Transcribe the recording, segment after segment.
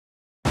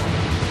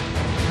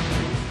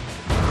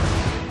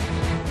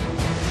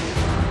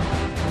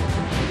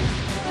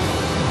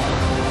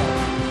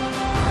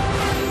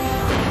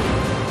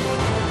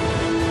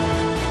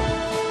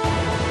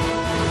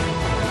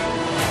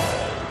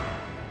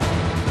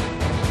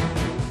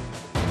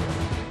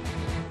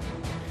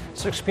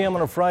6 p.m.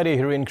 on a Friday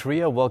here in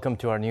Korea. Welcome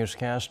to our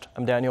newscast.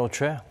 I'm Daniel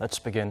Che. Let's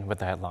begin with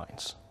the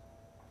headlines.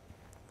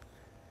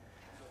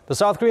 The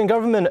South Korean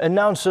government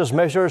announces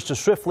measures to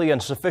swiftly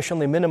and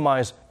sufficiently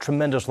minimize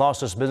tremendous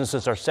losses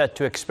businesses are set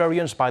to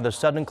experience by the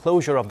sudden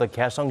closure of the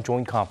Kaesong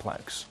Joint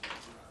Complex.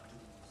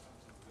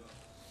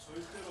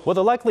 With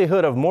the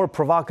likelihood of more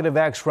provocative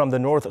acts from the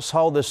north,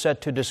 Seoul is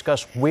set to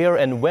discuss where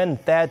and when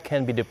THAAD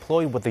can be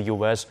deployed with the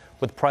U.S.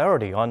 with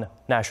priority on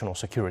national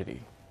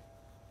security.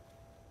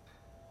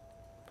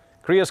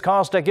 Korea's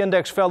Kosdaq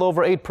index fell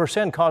over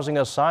 8%, causing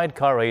a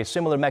sidecar. A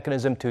similar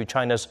mechanism to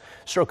China's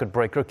circuit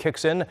breaker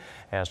kicks in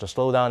as the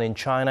slowdown in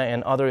China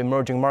and other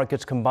emerging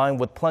markets combined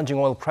with plunging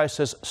oil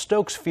prices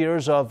stokes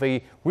fears of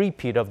a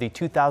repeat of the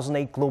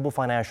 2008 global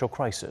financial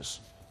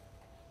crisis.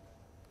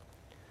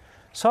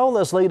 Seoul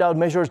has laid out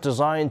measures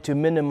designed to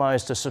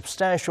minimize the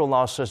substantial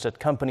losses that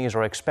companies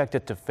are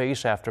expected to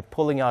face after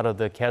pulling out of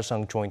the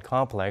Kaesong Joint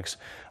Complex.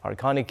 Our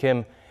Connie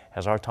Kim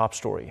has our top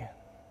story.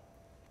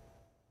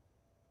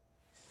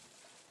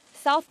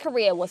 South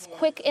Korea was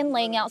quick in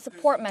laying out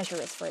support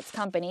measures for its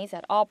companies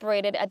that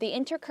operated at the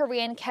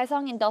inter-Korean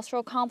Kaesong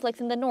Industrial Complex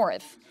in the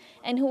north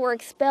and who were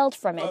expelled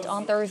from it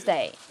on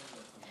Thursday.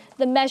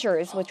 The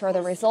measures, which are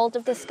the result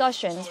of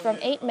discussions from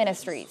 8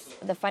 ministries,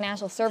 the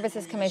Financial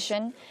Services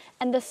Commission,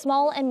 and the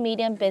Small and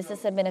Medium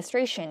Business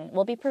Administration,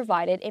 will be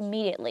provided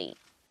immediately.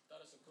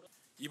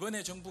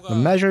 The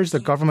measures the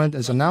government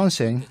is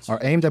announcing are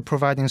aimed at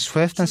providing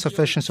swift and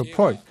sufficient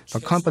support for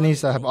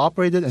companies that have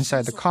operated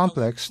inside the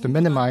complex to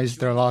minimize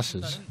their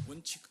losses.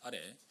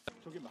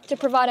 To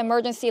provide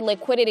emergency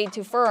liquidity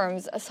to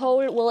firms,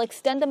 Seoul will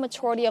extend the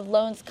maturity of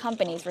loans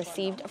companies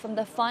received from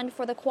the Fund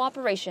for the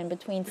Cooperation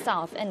between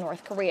South and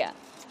North Korea.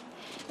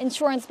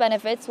 Insurance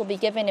benefits will be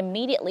given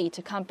immediately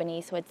to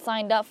companies who had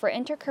signed up for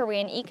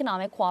inter-Korean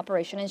economic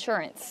cooperation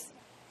insurance.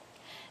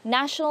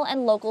 National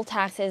and local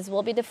taxes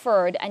will be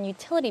deferred and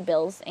utility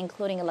bills,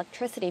 including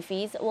electricity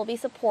fees, will be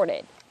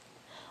supported.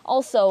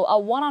 Also, a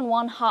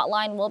one-on-one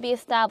hotline will be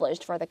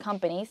established for the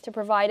companies to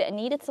provide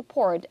needed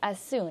support as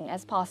soon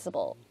as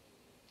possible.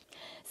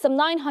 Some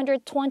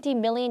 $920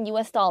 million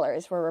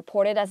were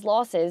reported as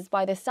losses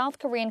by the South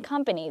Korean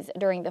companies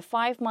during the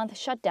 5-month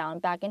shutdown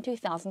back in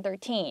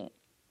 2013.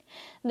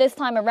 This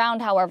time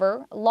around,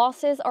 however,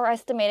 losses are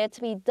estimated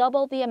to be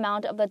double the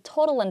amount of the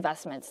total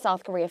investments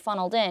South Korea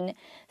funneled in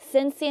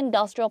since the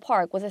industrial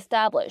park was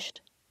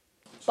established.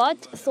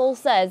 But Seoul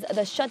says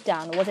the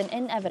shutdown was an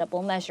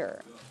inevitable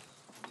measure.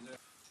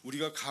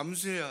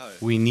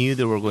 We knew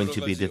there were going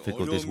to be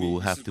difficulties we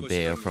would have to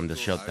bear from the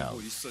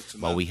shutdown,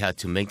 but we had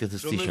to make the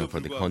decision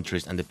for the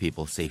country's and the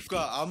people's safety.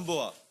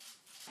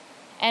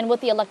 And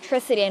with the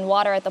electricity and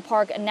water at the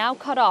park now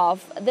cut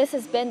off, this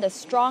has been the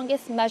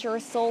strongest measure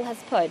Seoul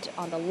has put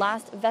on the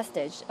last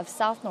vestige of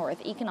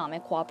South-North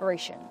economic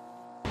cooperation.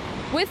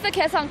 With the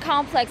Kaesong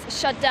complex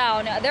shut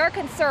down, there are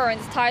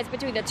concerns ties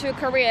between the two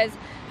Koreas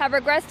have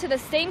regressed to the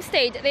same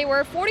state they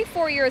were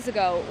 44 years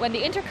ago when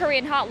the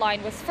inter-Korean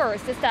hotline was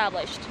first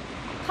established.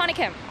 Connie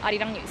Kim,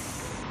 Arirang News.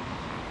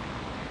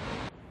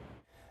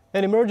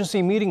 An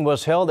emergency meeting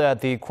was held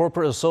at the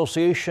Corporate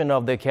Association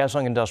of the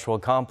Kaesong Industrial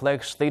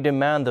Complex. They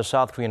demand the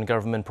South Korean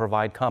government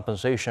provide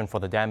compensation for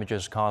the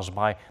damages caused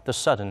by the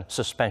sudden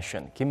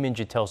suspension. Kim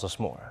Min-ji tells us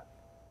more.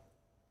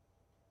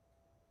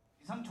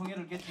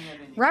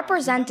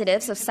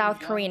 Representatives of South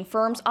Korean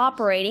firms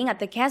operating at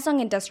the Kaesong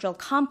Industrial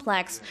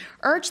Complex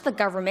urged the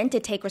government to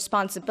take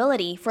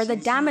responsibility for the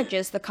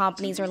damages the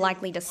companies are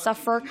likely to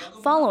suffer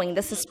following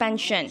the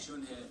suspension.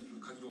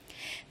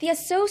 The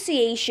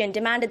association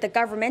demanded the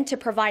government to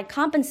provide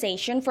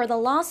compensation for the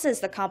losses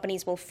the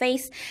companies will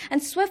face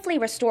and swiftly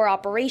restore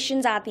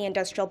operations at the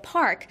industrial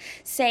park,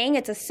 saying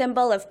it's a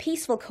symbol of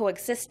peaceful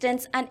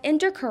coexistence and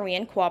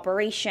inter-Korean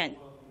cooperation.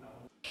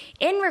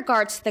 In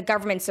regards to the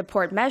government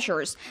support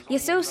measures, the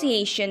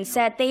association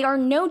said they are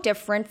no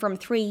different from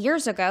 3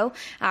 years ago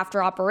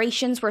after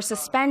operations were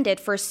suspended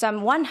for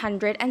some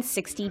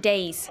 160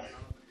 days.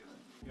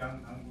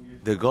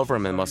 The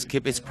government must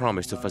keep its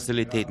promise to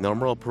facilitate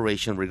normal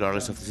operation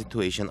regardless of the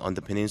situation on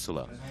the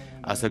peninsula,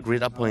 as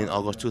agreed upon in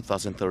August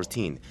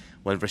 2013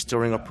 when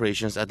restoring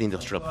operations at the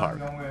industrial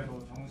park.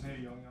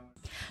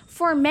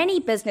 For many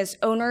business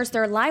owners,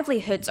 their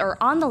livelihoods are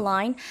on the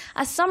line,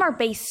 as some are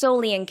based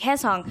solely in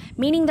Kaesong,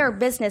 meaning their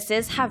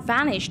businesses have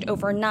vanished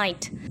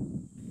overnight.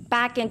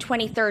 Back in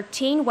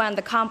 2013, when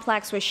the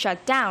complex was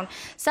shut down,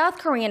 South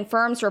Korean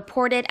firms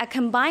reported a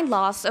combined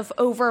loss of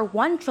over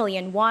 1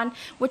 trillion won,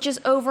 which is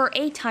over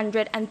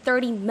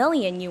 $830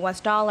 million.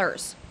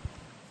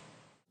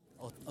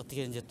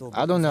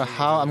 I don't know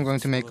how I'm going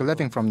to make a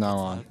living from now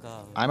on.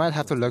 I might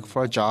have to look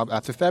for a job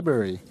after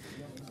February.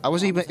 I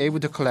wasn't even able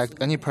to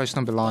collect any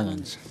personal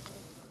belongings.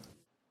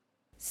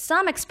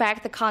 Some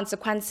expect the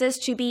consequences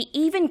to be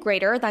even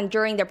greater than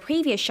during the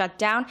previous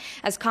shutdown,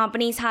 as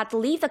companies had to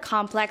leave the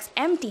complex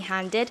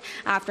empty-handed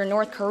after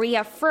North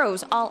Korea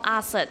froze all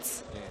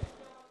assets.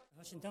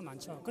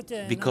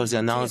 Because the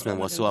announcement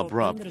was so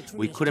abrupt,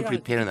 we couldn't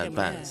prepare in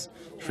advance.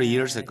 3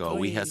 years ago,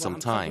 we had some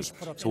time,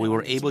 so we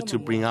were able to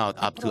bring out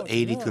up to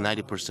 80 to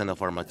 90%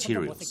 of our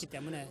materials.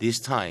 This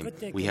time,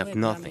 we have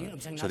nothing,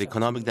 so the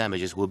economic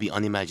damages will be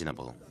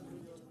unimaginable.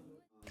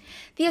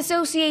 The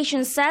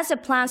association says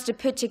it plans to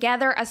put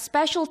together a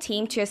special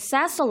team to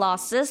assess the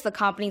losses the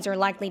companies are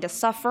likely to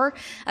suffer,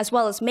 as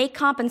well as make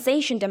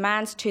compensation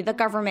demands to the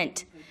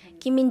government.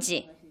 Kim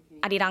Min-ji,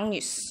 Arirang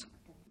News.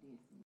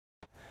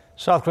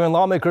 South Korean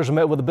lawmakers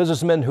met with the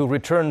businessmen who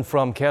returned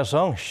from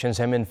Kaesong. Shin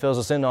Se-min fills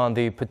us in on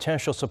the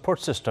potential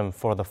support system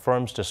for the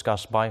firms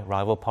discussed by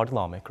rival party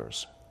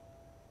lawmakers.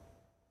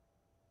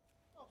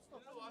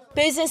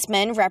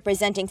 Businessmen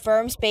representing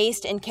firms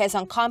based in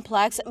Kaesong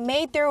Complex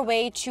made their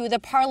way to the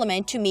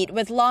parliament to meet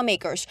with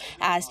lawmakers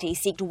as they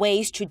seek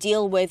ways to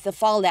deal with the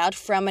fallout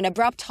from an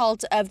abrupt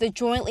halt of the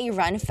jointly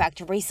run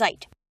factory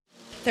site.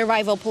 The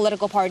rival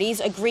political parties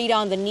agreed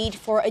on the need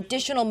for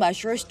additional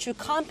measures to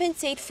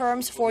compensate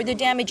firms for the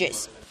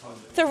damages.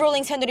 The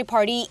ruling Saenuri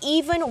Party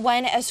even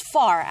went as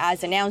far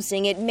as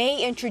announcing it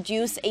may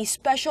introduce a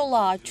special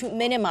law to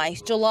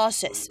minimize the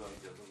losses.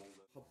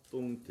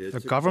 The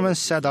government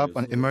set up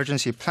an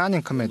emergency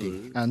planning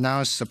committee and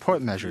announced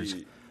support measures,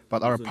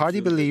 but our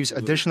party believes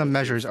additional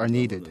measures are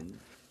needed.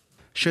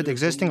 Should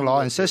existing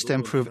law and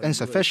system prove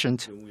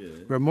insufficient,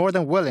 we're more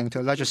than willing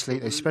to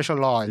legislate a special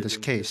law in this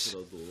case.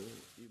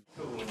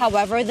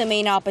 However, the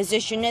main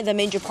opposition, the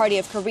Minju Party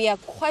of Korea,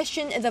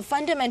 questioned the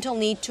fundamental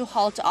need to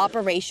halt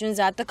operations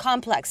at the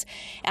complex,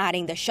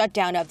 adding the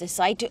shutdown of the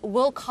site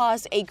will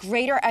cause a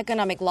greater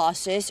economic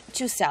losses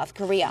to South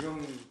Korea.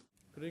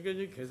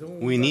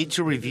 We need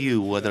to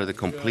review whether the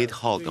complete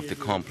halt of the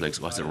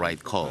complex was the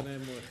right call,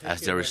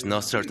 as there is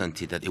no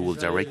certainty that it will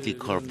directly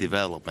curb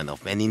development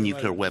of any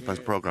nuclear weapons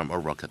program or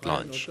rocket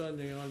launch.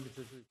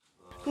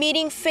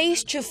 Meeting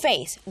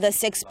face-to-face, the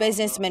 6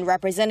 businessmen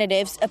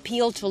representatives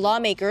appealed to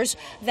lawmakers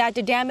that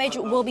the damage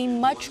will be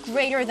much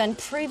greater than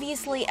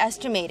previously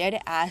estimated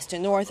as the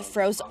North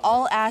froze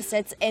all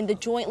assets in the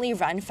jointly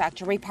run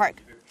factory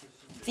park.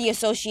 The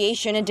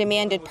association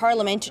demanded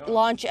Parliament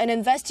launch an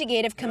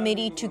investigative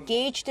committee to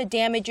gauge the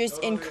damages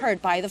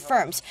incurred by the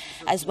firms,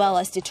 as well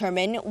as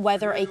determine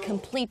whether a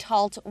complete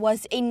halt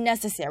was a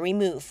necessary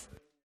move.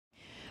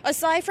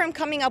 Aside from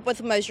coming up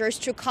with measures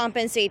to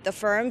compensate the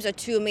firms, the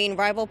 2 main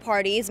rival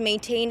parties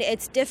maintained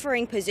its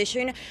differing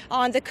position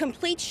on the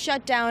complete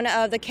shutdown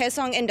of the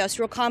Kaesong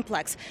Industrial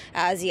Complex,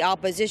 as the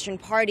opposition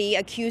party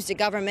accused the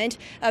government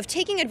of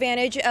taking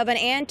advantage of an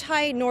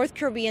anti-North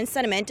Korean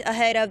sentiment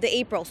ahead of the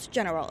April's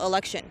general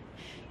election.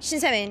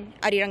 Shin Se-min,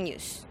 Arirang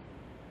News.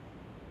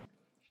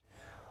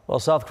 Well,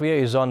 South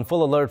Korea is on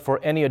full alert for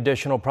any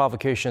additional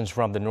provocations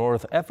from the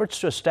North. Efforts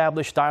to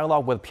establish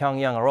dialogue with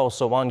Pyongyang are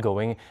also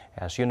ongoing,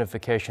 as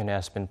unification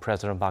has been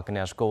President Park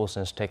Geun-hye's goal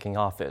since taking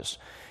office.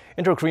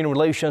 Inter-Korean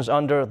relations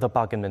under the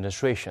Park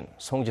administration.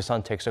 Song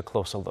Ji-sun takes a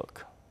closer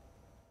look.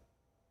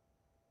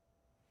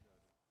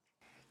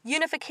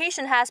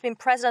 Unification has been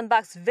President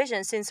Park's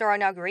vision since our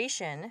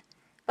inauguration,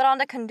 but on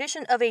the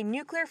condition of a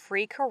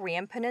nuclear-free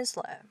Korean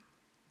peninsula.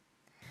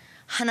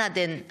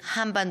 하나된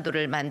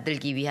한반도를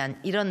만들기 위한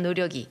이런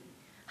노력이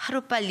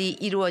하루빨리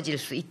이루어질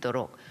수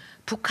있도록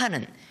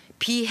북한은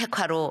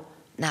비핵화로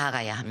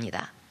나아가야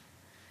합니다.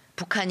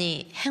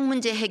 북한이 핵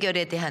문제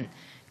해결에 대한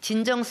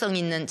진정성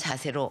있는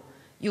자세로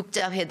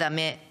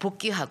육자회담에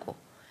복귀하고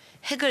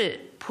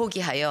핵을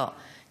포기하여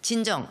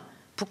진정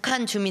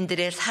북한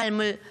주민들의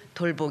삶을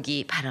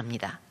돌보기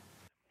바랍니다.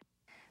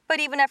 But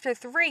even after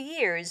 3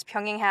 years,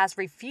 Pyongyang has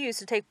refused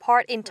to take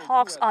part in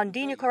talks on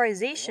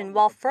denuclearization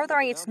while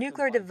furthering its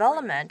nuclear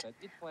development,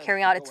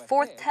 carrying out its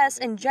 4th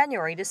test in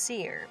January this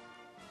year.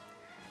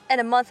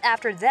 And a month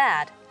after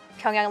that,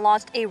 Pyongyang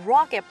launched a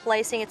rocket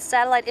placing its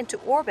satellite into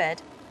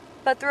orbit,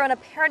 but through an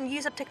apparent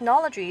use of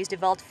technologies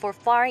developed for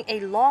firing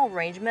a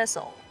long-range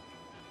missile.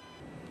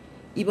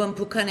 이번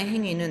북한의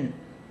행위는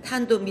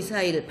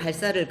탄도미사일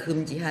발사를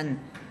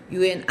금지한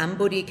유엔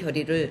안보리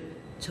결의를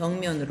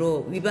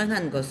정면으로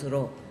위반한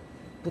것으로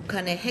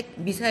북한의 핵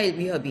미사일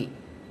위협이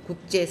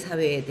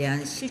국제사회에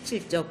대한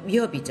실질적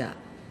위협이자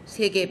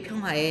세계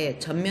평화의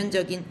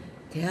전면적인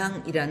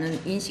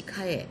대항이라는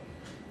인식하에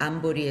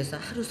안보리에서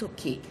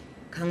하루속히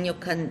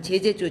강력한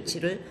제재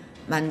조치를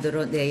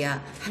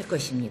만들어내야 할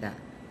것입니다.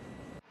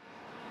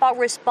 Park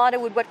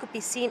responded with what could be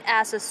seen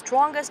as the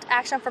strongest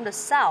action from the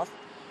South,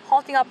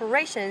 halting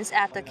operations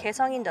at the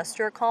Kaesong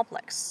Industrial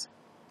Complex.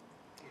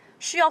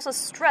 She also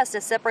stressed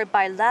that separate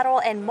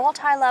bilateral and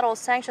multilateral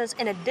sanctions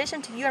in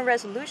addition to UN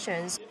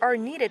resolutions are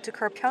needed to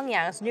curb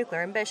Pyongyang's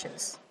nuclear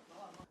ambitions.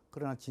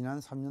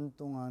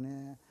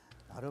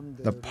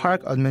 The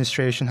Park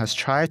administration has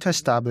tried to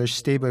establish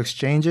stable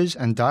exchanges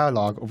and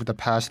dialogue over the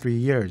past 3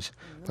 years,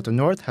 but the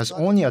North has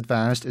only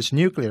advanced its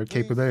nuclear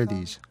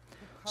capabilities.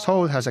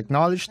 Seoul has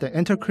acknowledged that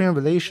inter-Korean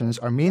relations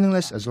are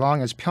meaningless as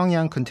long as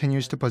Pyongyang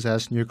continues to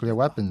possess nuclear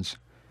weapons.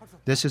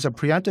 This is a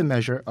preemptive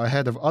measure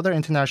ahead of other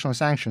international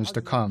sanctions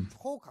to come.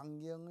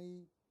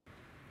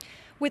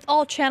 With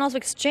all channels of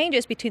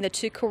exchanges between the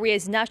two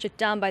Koreas now shut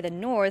down by the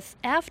North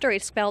after it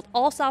expelled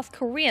all South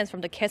Koreans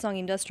from the Kaesong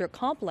Industrial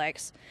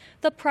Complex,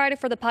 the priority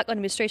for the Park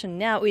administration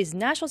now is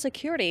national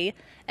security,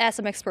 as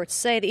some experts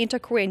say the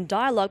inter-Korean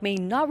dialogue may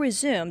not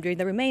resume during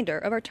the remainder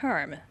of her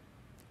term.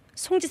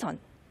 송지선,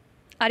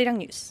 Arirang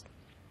News.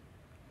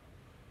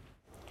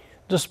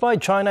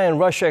 Despite China and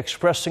Russia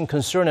expressing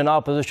concern and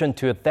opposition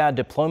to THAAD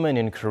deployment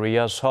in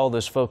Korea, Seoul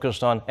is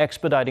focused on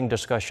expediting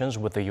discussions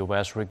with the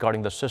U.S.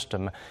 regarding the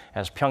system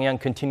as Pyongyang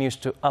continues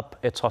to up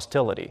its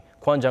hostility.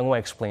 Kwon Jang-ho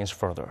explains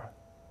further.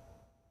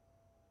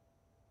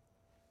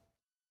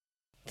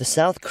 The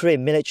South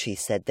Korean military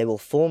said they will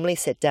formally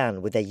sit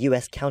down with their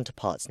U.S.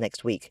 counterparts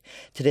next week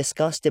to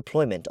discuss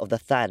deployment of the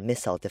THAAD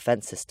missile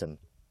defense system.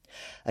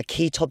 A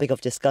key topic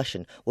of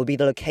discussion will be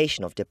the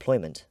location of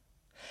deployment.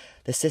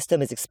 The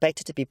system is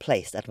expected to be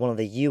placed at one of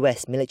the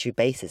U.S. military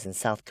bases in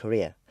South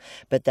Korea,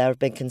 but there have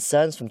been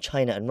concerns from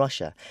China and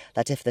Russia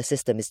that if the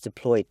system is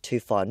deployed too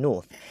far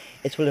north,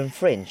 it will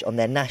infringe on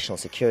their national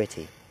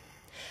security.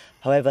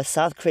 However,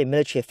 South Korean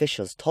military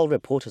officials told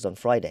reporters on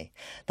Friday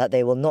that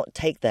they will not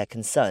take their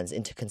concerns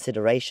into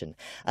consideration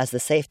as the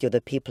safety of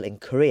the people in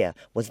Korea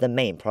was the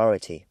main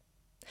priority.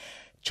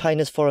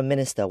 China's Foreign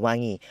Minister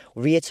Wang Yi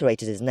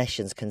reiterated his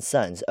nation's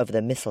concerns over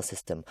the missile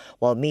system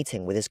while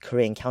meeting with his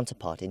Korean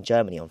counterpart in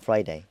Germany on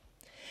Friday.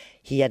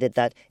 He added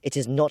that it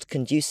is not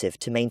conducive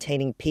to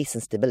maintaining peace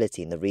and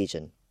stability in the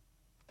region.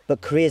 But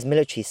Korea's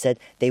military said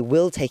they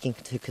will take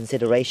into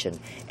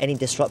consideration any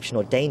disruption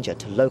or danger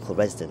to local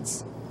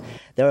residents.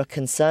 There are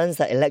concerns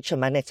that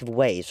electromagnetic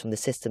waves from the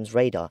system's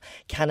radar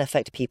can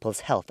affect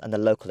people's health and the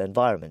local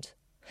environment.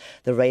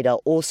 The radar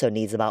also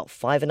needs about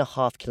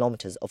 5.5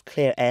 kilometers of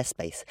clear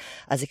airspace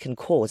as it can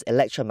cause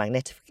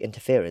electromagnetic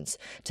interference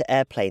to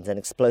airplanes and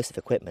explosive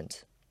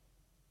equipment.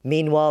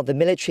 Meanwhile, the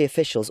military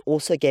officials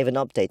also gave an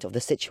update of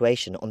the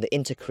situation on the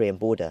inter-Korean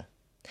border.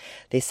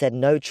 They said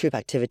no troop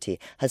activity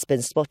has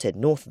been spotted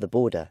north of the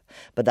border,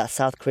 but that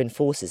South Korean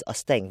forces are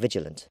staying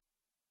vigilant.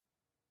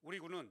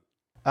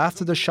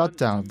 After the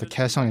shutdown of the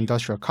Kaesong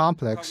Industrial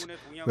Complex,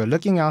 we're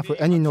looking out for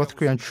any North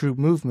Korean troop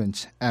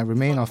movements and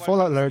remain on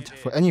full alert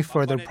for any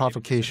further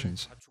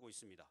provocations.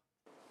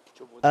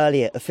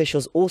 Earlier,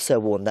 officials also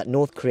warned that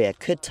North Korea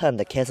could turn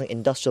the Kaesong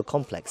Industrial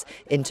Complex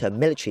into a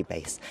military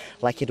base,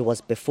 like it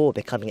was before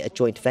becoming a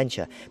joint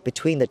venture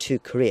between the two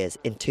Koreas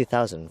in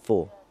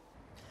 2004.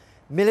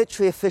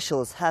 Military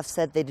officials have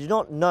said they do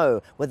not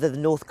know whether the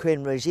North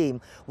Korean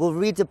regime will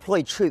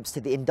redeploy troops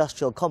to the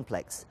industrial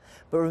complex,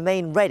 but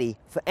remain ready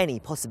for any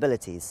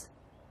possibilities.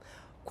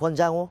 Kwon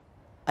Jang-ho,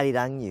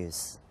 Arirang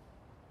News.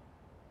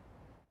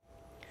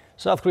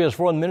 South Korea's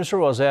foreign minister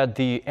was at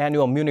the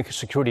annual Munich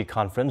Security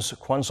Conference.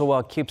 Kwon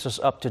So-hwa keeps us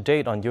up to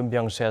date on Yoon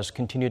Byung-se's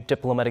continued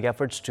diplomatic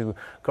efforts to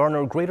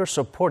garner greater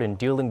support in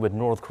dealing with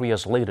North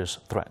Korea's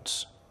latest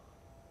threats.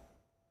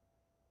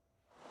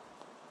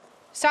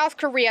 South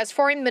Korea's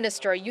Foreign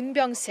Minister Yoon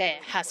Byung-se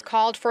has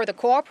called for the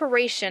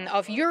cooperation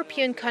of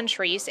European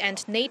countries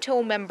and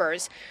NATO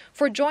members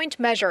for joint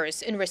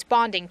measures in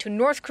responding to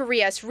North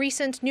Korea's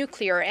recent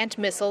nuclear and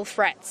missile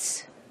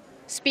threats.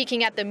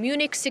 Speaking at the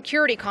Munich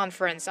Security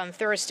Conference on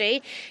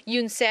Thursday,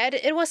 Yoon said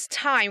it was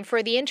time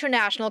for the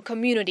international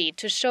community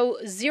to show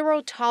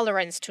zero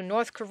tolerance to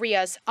North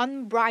Korea's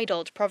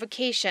unbridled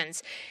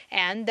provocations,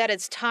 and that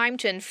it's time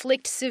to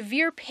inflict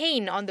severe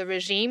pain on the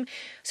regime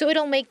so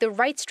it'll make the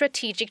right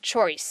strategic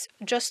choice,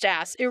 just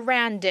as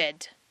Iran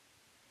did.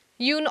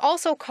 Yoon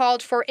also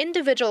called for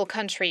individual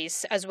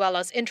countries, as well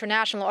as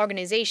international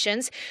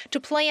organizations, to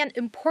play an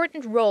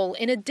important role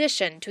in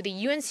addition to the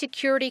UN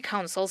Security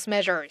Council's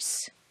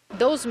measures.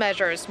 Those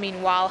measures,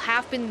 meanwhile,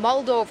 have been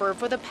mulled over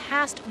for the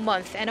past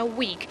month and a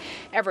week,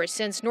 ever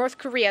since North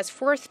Korea's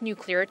fourth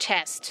nuclear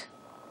test.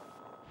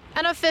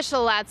 An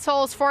official at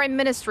Seoul's foreign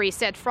ministry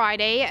said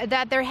Friday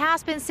that there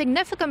has been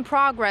significant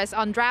progress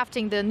on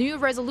drafting the new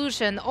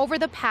resolution over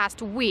the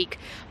past week,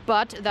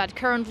 but that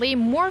currently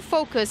more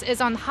focus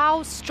is on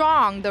how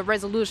strong the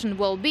resolution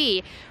will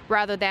be,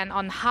 rather than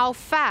on how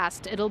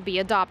fast it'll be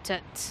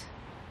adopted.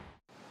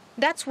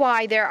 That's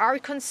why there are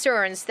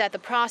concerns that the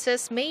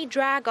process may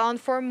drag on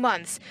for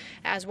months,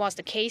 as was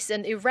the case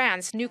in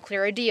Iran's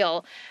nuclear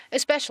deal,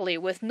 especially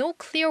with no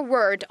clear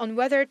word on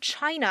whether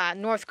China,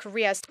 North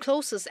Korea's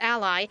closest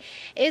ally,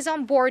 is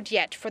on board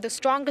yet for the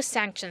strongest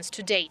sanctions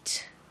to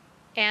date.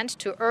 And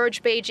to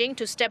urge Beijing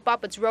to step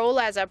up its role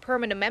as a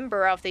permanent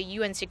member of the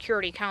UN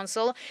Security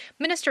Council,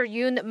 Minister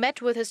Yoon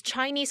met with his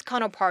Chinese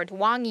counterpart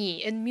Wang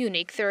Yi in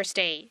Munich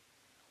Thursday.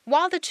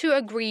 While the two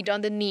agreed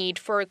on the need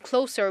for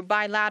closer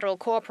bilateral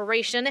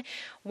cooperation,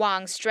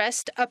 Wang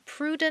stressed a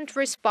prudent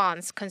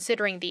response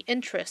considering the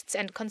interests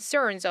and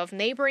concerns of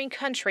neighboring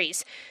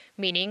countries,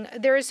 meaning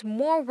there is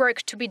more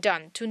work to be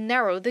done to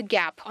narrow the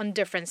gap on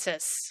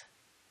differences.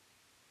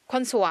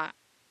 Kwon So-hwa,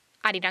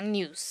 Arirang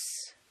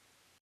News.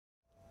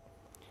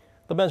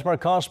 The benchmark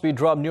Kospi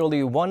dropped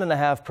nearly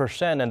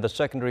 1.5%, and the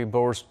secondary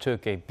bourse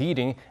took a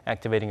beating,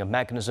 activating a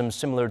mechanism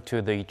similar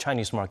to the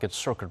Chinese market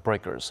circuit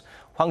breakers.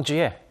 Hwang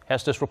Ji-hye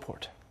has this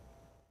report.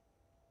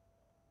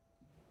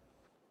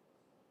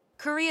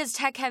 Korea's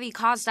tech-heavy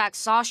Kosdaq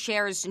saw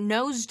shares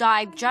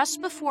nosedive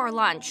just before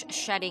lunch,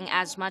 shedding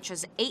as much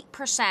as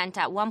 8%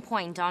 at one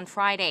point on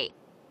Friday.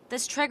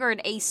 This triggered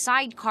a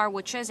sidecar,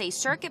 which is a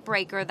circuit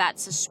breaker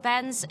that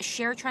suspends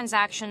share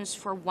transactions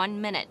for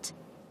 1 minute.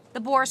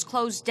 The bourse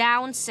closed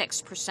down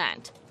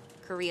 6%.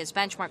 Korea's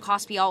benchmark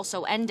Kospi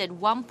also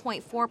ended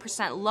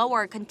 1.4%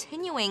 lower,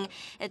 continuing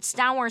its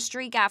downward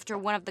streak after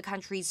one of the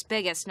country's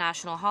biggest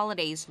national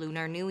holidays,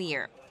 Lunar New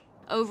Year.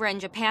 Over in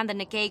Japan, the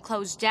Nikkei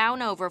closed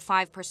down over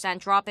 5%,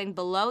 dropping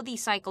below the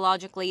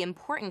psychologically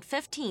important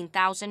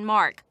 15,000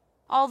 mark.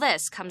 All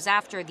this comes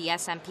after the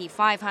S&P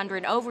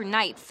 500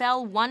 overnight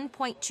fell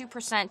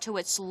 1.2% to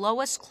its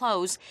lowest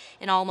close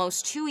in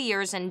almost 2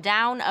 years and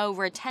down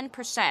over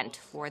 10%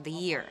 for the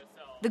year.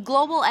 The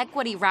global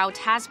equity rout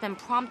has been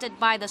prompted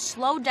by the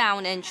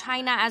slowdown in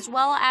China as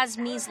well as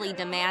measly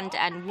demand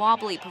and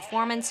wobbly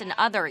performance in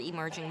other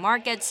emerging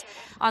markets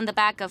on the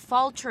back of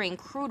faltering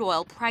crude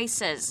oil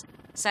prices.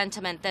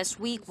 Sentiment this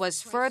week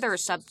was further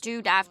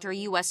subdued after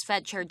U.S.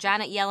 Fed Chair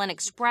Janet Yellen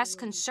expressed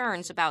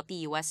concerns about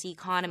the U.S.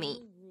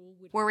 economy.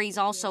 Worries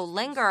also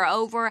linger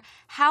over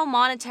how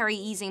monetary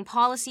easing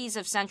policies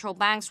of central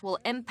banks will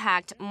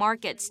impact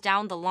markets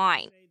down the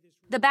line.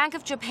 The Bank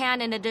of Japan,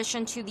 in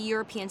addition to the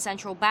European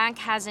Central Bank,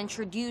 has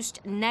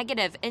introduced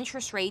negative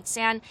interest rates,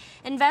 and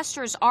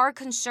investors are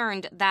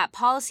concerned that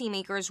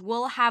policymakers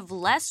will have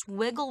less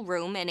wiggle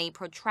room in a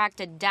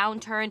protracted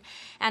downturn,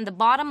 and the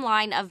bottom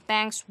line of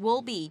banks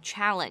will be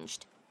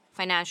challenged.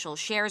 Financial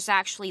shares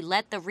actually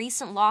led the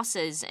recent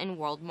losses in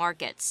world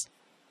markets.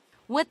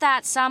 With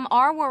that, some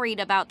are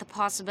worried about the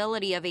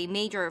possibility of a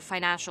major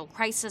financial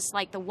crisis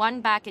like the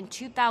one back in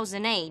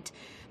 2008,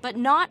 but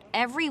not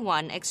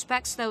everyone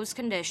expects those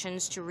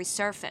conditions to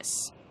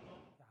resurface.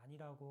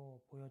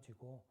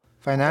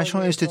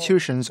 Financial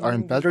institutions are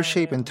in better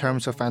shape in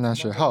terms of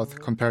financial health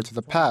compared to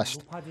the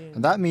past,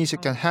 and that means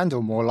it can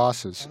handle more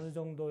losses.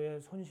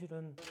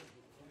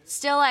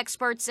 Still,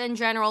 experts in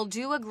general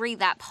do agree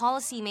that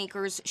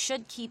policymakers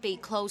should keep a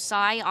close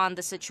eye on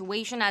the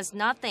situation, as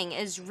nothing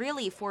is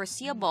really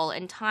foreseeable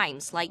in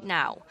times like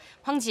now.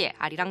 황지혜,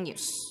 Arirang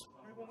News.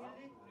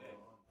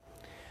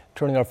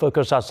 Turning our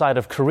focus outside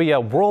of Korea,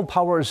 world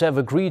powers have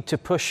agreed to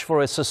push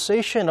for a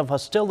cessation of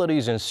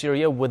hostilities in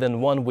Syria within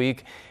 1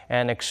 week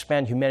and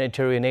expand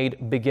humanitarian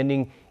aid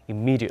beginning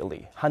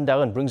immediately. Han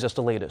Da-eun brings us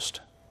the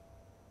latest.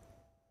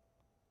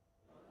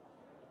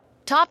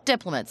 Top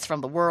diplomats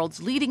from the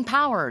world's leading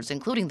powers,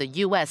 including the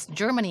U.S.,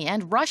 Germany,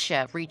 and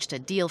Russia, reached a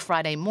deal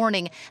Friday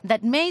morning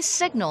that may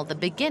signal the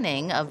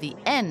beginning of the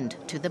end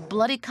to the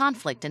bloody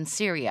conflict in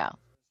Syria.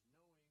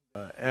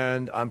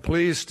 And I'm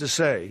pleased to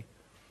say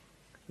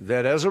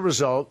that as a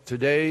result,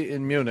 today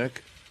in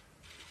Munich,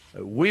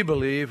 we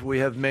believe we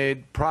have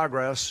made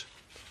progress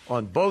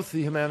on both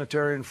the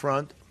humanitarian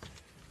front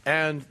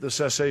and the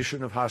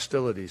cessation of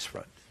hostilities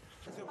front.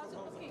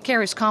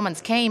 Kerry's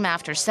comments came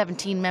after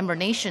 17 member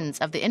nations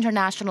of the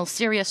International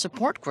Syria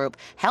Support Group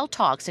held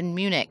talks in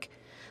Munich.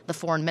 The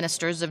foreign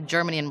ministers of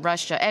Germany and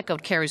Russia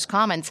echoed Kerry's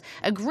comments,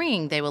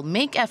 agreeing they will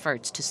make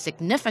efforts to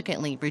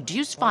significantly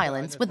reduce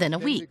violence within a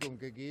week.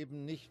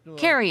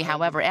 Kerry,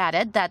 however,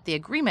 added that the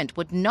agreement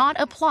would not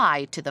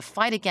apply to the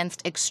fight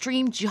against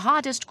extreme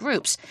jihadist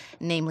groups,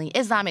 namely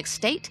Islamic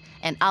State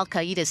and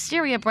al-Qaeda's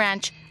Syria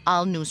branch,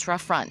 al-Nusra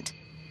Front.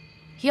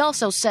 He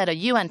also said a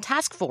UN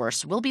task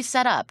force will be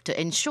set up to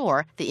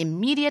ensure the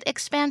immediate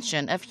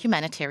expansion of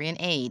humanitarian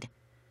aid.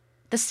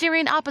 The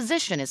Syrian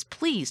opposition is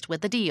pleased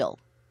with the deal.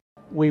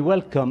 We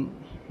welcome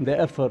the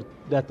effort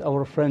that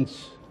our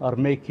friends are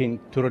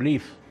making to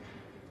relieve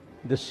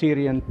the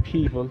Syrian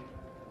people,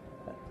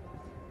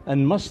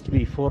 and must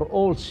be for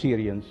all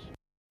Syrians.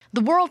 The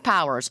world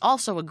powers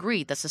also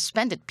agreed the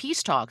suspended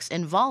peace talks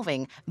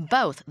involving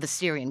both the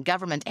Syrian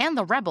government and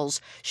the rebels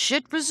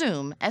should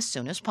resume as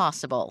soon as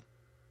possible.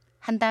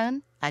 Han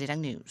Da-eun, Arirang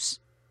News.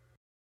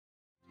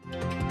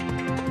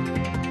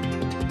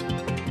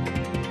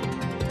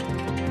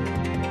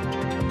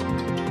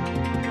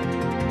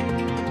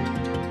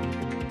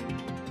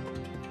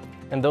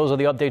 And those are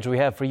the updates we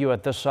have for you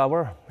at this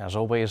hour. As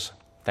always,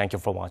 thank you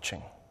for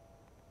watching.